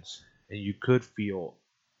emotions, and you could feel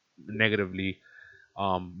negatively,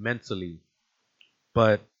 mentally.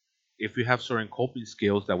 But if you have certain coping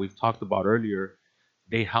skills that we've talked about earlier,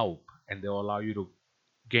 they help and they'll allow you to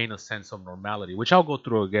gain a sense of normality, which I'll go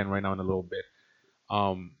through again right now in a little bit.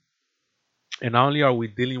 Um, and not only are we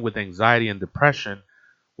dealing with anxiety and depression,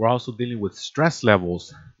 we're also dealing with stress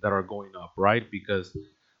levels that are going up, right? Because,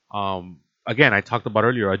 again, I talked about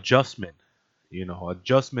earlier adjustment,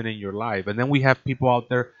 adjustment in your life. And then we have people out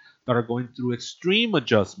there that are going through extreme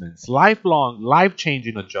adjustments, lifelong, life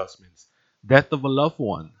changing adjustments, death of a loved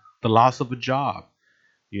one, the loss of a job,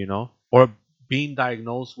 or being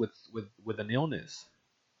diagnosed with an illness,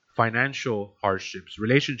 financial hardships,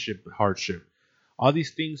 relationship hardship. All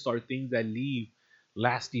these things are things that leave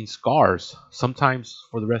lasting scars, sometimes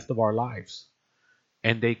for the rest of our lives.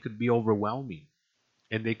 And they could be overwhelming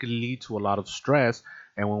and they could lead to a lot of stress.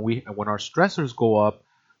 And when our stressors go up,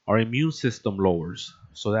 our immune system lowers.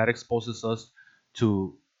 So that exposes us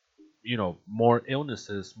to, more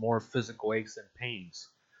illnesses, more physical aches and pains.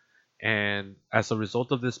 And as a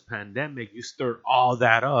result of this pandemic, you stir all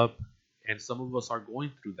that up, and some of us are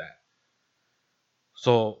going through that.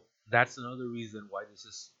 So that's another reason why this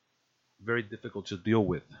is very difficult to deal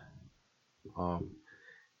with. Um,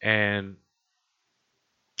 and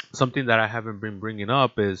something that I haven't been bringing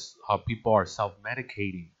up is how people are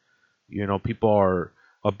self-medicating. People are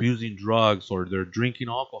abusing drugs, or they're drinking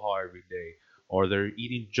alcohol every day, or they're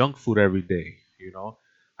eating junk food every day.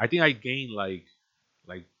 I think I gained like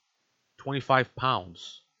 25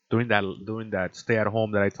 pounds during that stay at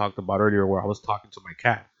home that I talked about earlier, where I was talking to my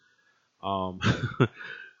cat. Um,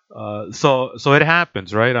 so it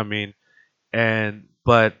happens, right? I mean, and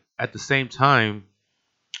but at the same time,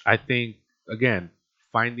 I think, again,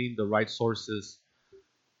 finding the right sources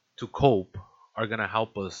to cope are gonna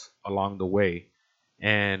help us along the way.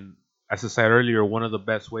 And as I said earlier, one of the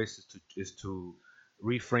best ways is to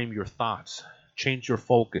reframe your thoughts, change your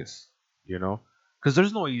focus. Because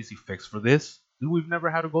there's no easy fix for this. We've never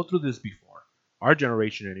had to go through this before, our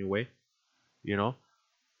generation anyway. You know,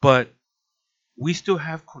 but we still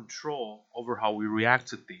have control over how we react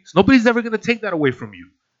to things. Nobody's ever gonna take that away from you.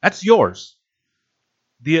 That's yours.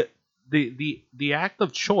 The act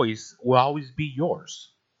of choice will always be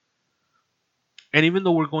yours. And even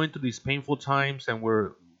though we're going through these painful times and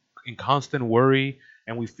we're in constant worry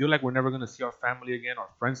and we feel like we're never going to see our family again, our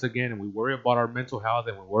friends again, and we worry about our mental health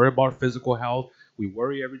and we worry about our physical health, we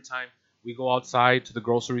worry every time we go outside to the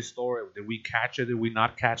grocery store. Did we catch it? Did we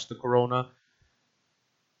not catch the corona?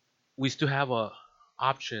 We still have a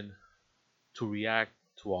option to react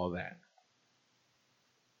to all that.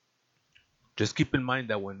 Just keep in mind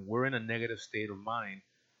that when we're in a negative state of mind,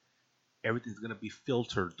 everything's going to be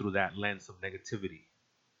filtered through that lens of negativity.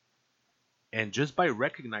 And just by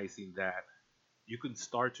recognizing that, you can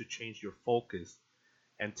start to change your focus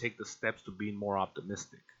and take the steps to being more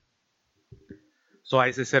optimistic. So,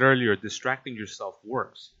 as I said earlier, distracting yourself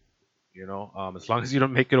works. As long as you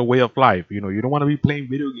don't make it a way of life. You don't want to be playing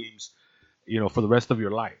video games, for the rest of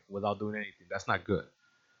your life without doing anything. That's not good.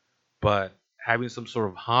 But having some sort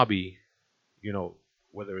of hobby, you know,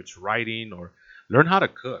 whether it's writing or learn how to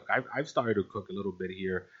cook. I've started to cook a little bit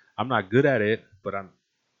here. I'm not good at it, but I'm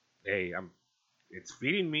it's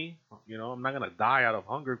feeding me. I'm not gonna die out of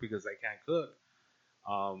hunger because I can't cook.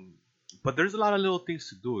 Um, but there's a lot of little things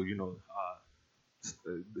to do.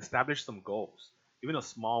 Establish some goals, even a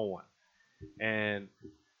small one, and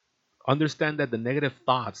understand that the negative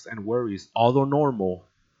thoughts and worries, although normal,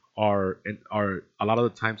 are a lot of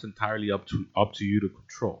the times entirely up to you to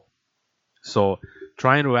control. So,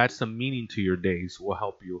 trying to add some meaning to your days will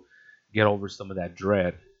help you get over some of that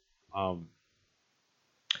dread. Um,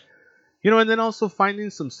 and then also finding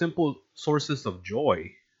some simple sources of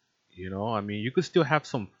joy. I mean, you could still have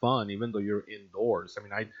some fun even though you're indoors. I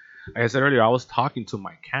mean, like I said earlier, I was talking to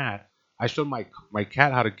my cat. I showed my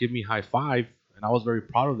cat how to give me high five, and I was very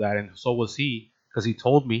proud of that, and so was he because he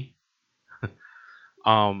told me.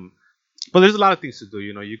 Um, but there's a lot of things to do.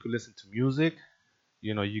 You could listen to music.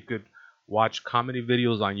 You could watch comedy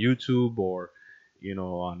videos on YouTube or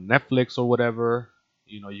on Netflix or whatever.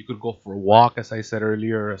 You could go for a walk, as I said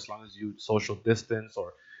earlier, as long as you social distance,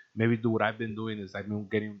 or maybe do what I've been doing is I've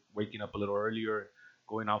been waking up a little earlier,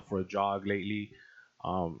 going out for a jog lately.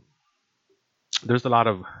 Um, there's a lot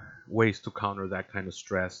of ways to counter that kind of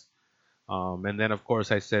stress. And then, of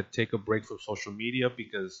course, I said take a break from social media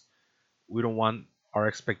because we don't want our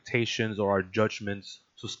expectations or our judgments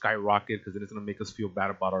to skyrocket because then it's going to make us feel bad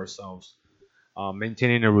about ourselves.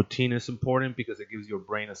 Maintaining a routine is important because it gives your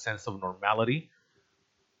brain a sense of normality.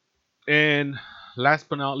 And last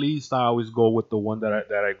but not least, I always go with the one that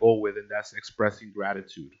I go with, and that's expressing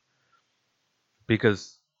gratitude.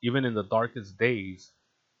 Because even in the darkest days,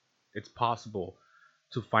 it's possible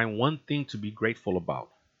to find one thing to be grateful about.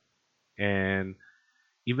 And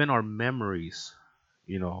even our memories,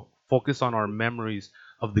 focus on our memories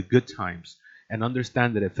of the good times and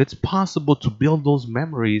understand that if it's possible to build those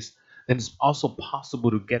memories, then it's also possible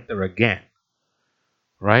to get there again,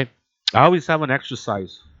 right? I always have an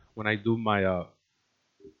exercise when I do my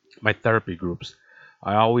therapy groups.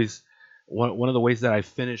 I always one of the ways that I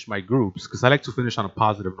finish my groups, because I like to finish on a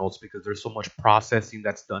positive notes because there's so much processing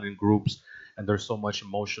that's done in groups and there's so much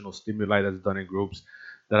emotional stimuli that's done in groups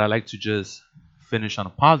that I like to just finish on a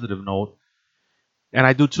positive note. And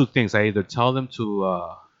I do two things. I either tell them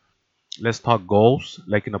to let's talk goals,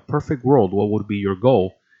 like in a perfect world, what would be your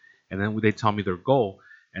goal? And then they tell me their goal,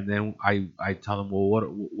 and then I tell them, well,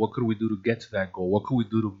 what could we do to get to that goal? What could we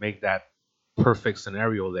do to make that perfect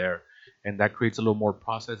scenario there? And that creates a little more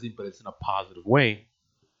processing, but it's in a positive way.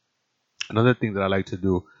 Another thing that I like to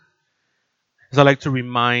do is I like to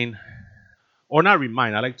remind, or not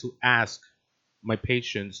remind, I like to ask my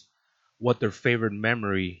patients what their favorite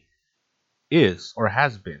memory is or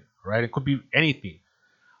has been. Right? It could be anything.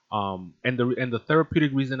 And the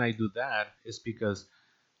therapeutic reason I do that is because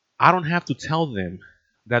I don't have to tell them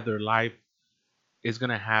that their life is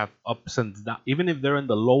gonna have ups and downs. Even if they're in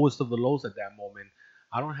the lowest of the lows at that moment,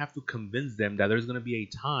 I don't have to convince them that there's gonna be a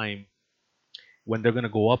time when they're gonna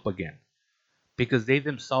go up again. Because they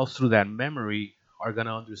themselves through that memory are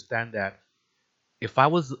gonna understand that if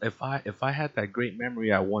I had that great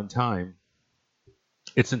memory at one time,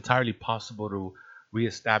 it's entirely possible to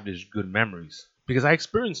reestablish good memories. Because I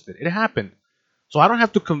experienced it. It happened. So I don't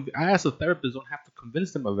have to I as a therapist don't have to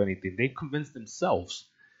convince them of anything. They convince themselves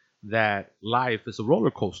that life is a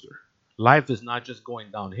roller coaster. Life is not just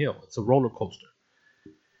going downhill; it's a roller coaster.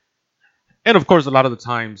 And of course, a lot of the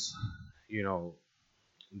times, you know,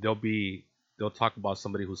 they'll be they'll talk about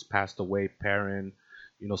somebody who's passed away, parent,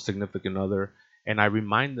 significant other, and I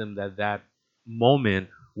remind them that that moment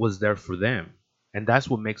was there for them, and that's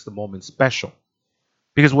what makes the moment special.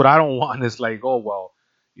 Because what I don't want is like, oh well,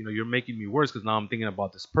 you're making me worse because now I'm thinking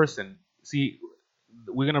about this person. See,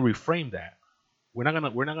 we're gonna reframe that. We're not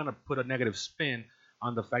gonna put a negative spin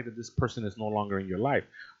on the fact that this person is no longer in your life.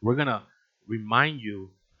 We're gonna remind you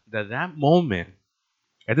that that moment,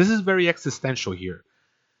 and this is very existential here,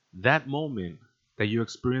 that moment that you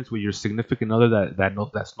experience with your significant other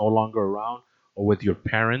that's no longer around, or with your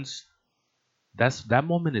parents, that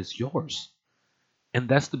moment is yours. And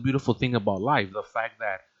that's the beautiful thing about life, the fact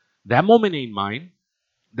that that moment ain't mine.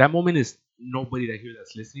 That moment is nobody that here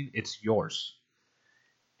that's listening. It's yours.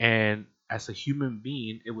 And as a human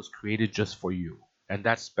being, it was created just for you. And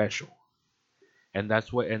that's special. And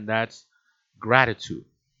that's gratitude,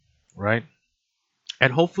 right?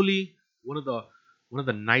 And hopefully one of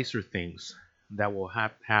the nicer things that will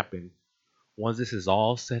happen once this is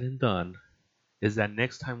all said and done is that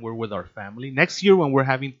next time we're with our family, next year when we're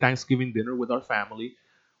having Thanksgiving dinner with our family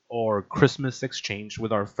or Christmas exchange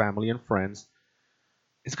with our family and friends,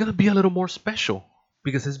 it's gonna be a little more special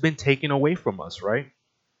because it's been taken away from us, right?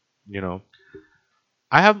 You know,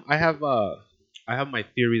 I have my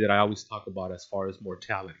theory that I always talk about as far as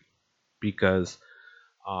mortality because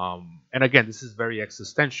and again this is very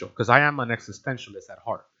existential because I am an existentialist at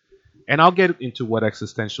heart, and I'll get into what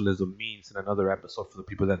existentialism means in another episode for the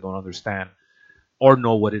people that don't understand or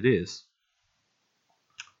know what it is.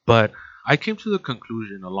 But I came to the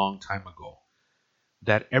conclusion a long time ago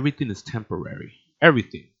that everything is temporary.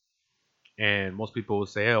 Everything. And most people will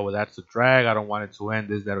say, oh, well, that's a drag. I don't want it to end,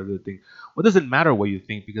 this, that, or the other thing. Well, it doesn't matter what you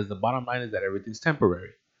think because the bottom line is that everything's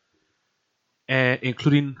temporary, and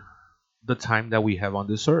including the time that we have on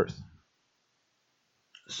this earth.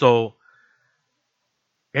 So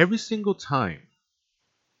every single time,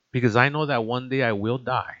 because I know that one day I will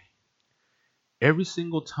die, every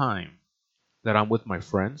single time that I'm with my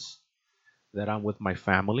friends, that I'm with my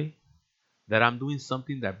family, that I'm doing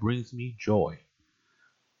something that brings me joy,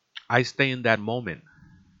 I stay in that moment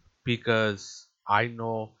because I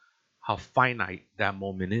know how finite that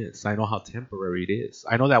moment is. I know how temporary it is.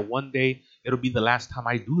 I know that one day it'll be the last time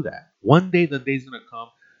I do that. One day the day's gonna come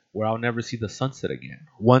where I'll never see the sunset again.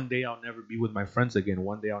 One day I'll never be with my friends again.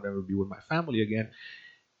 One day I'll never be with my family again.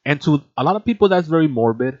 And to a lot of people that's very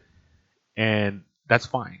morbid and that's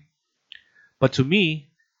fine. But to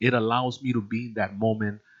me, it allows me to be in that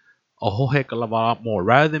moment a whole heck of a lot more.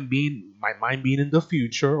 Rather than being my mind being in the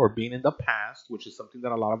future or being in the past, which is something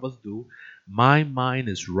that a lot of us do, my mind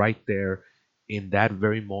is right there in that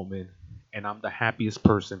very moment, and I'm the happiest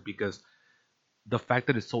person because the fact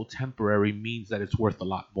that it's so temporary means that it's worth a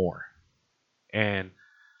lot more. And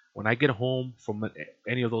when I get home from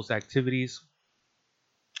any of those activities,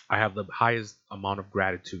 I have the highest amount of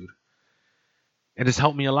gratitude, and it's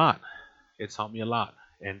helped me a lot. It's helped me a lot,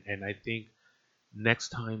 and I think next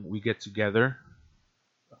time we get together,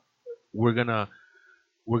 we're gonna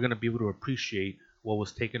we're gonna be able to appreciate what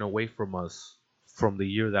was taken away from us from the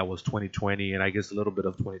year that was 2020, and I guess a little bit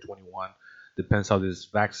of 2021. Depends how this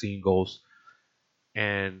vaccine goes,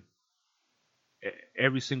 and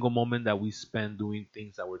every single moment that we spend doing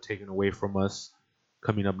things that were taken away from us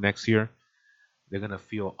coming up next year, they're gonna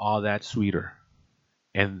feel all that sweeter,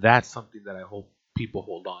 and that's something that I hope people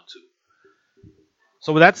hold on to.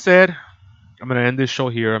 So with that said, I'm gonna end this show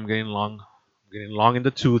here. I'm getting long in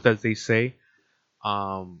the tooth, as they say.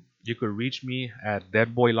 You could reach me at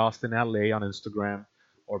Dead Boy Lost in LA on Instagram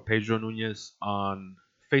or Pedro Nunez on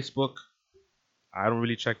Facebook. I don't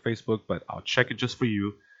really check Facebook, but I'll check it just for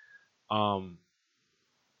you. Um,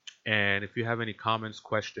 and if you have any comments,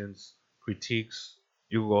 questions, critiques,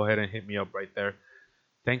 you can go ahead and hit me up right there.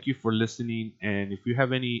 Thank you for listening. And if you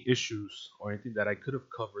have any issues or anything that I could have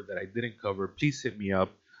covered that I didn't cover, please hit me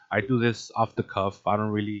up. I do this off the cuff. I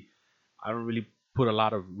don't really put a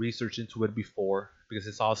lot of research into it before because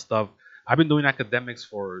it's all stuff I've been doing academics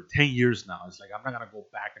for 10 years now. It's like I'm not gonna go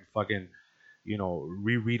back and fucking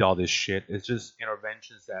reread all this shit. It's just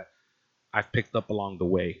interventions that I've picked up along the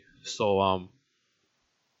way. So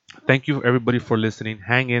thank you everybody for listening.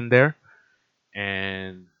 Hang in there,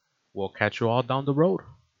 and we'll catch you all down the road.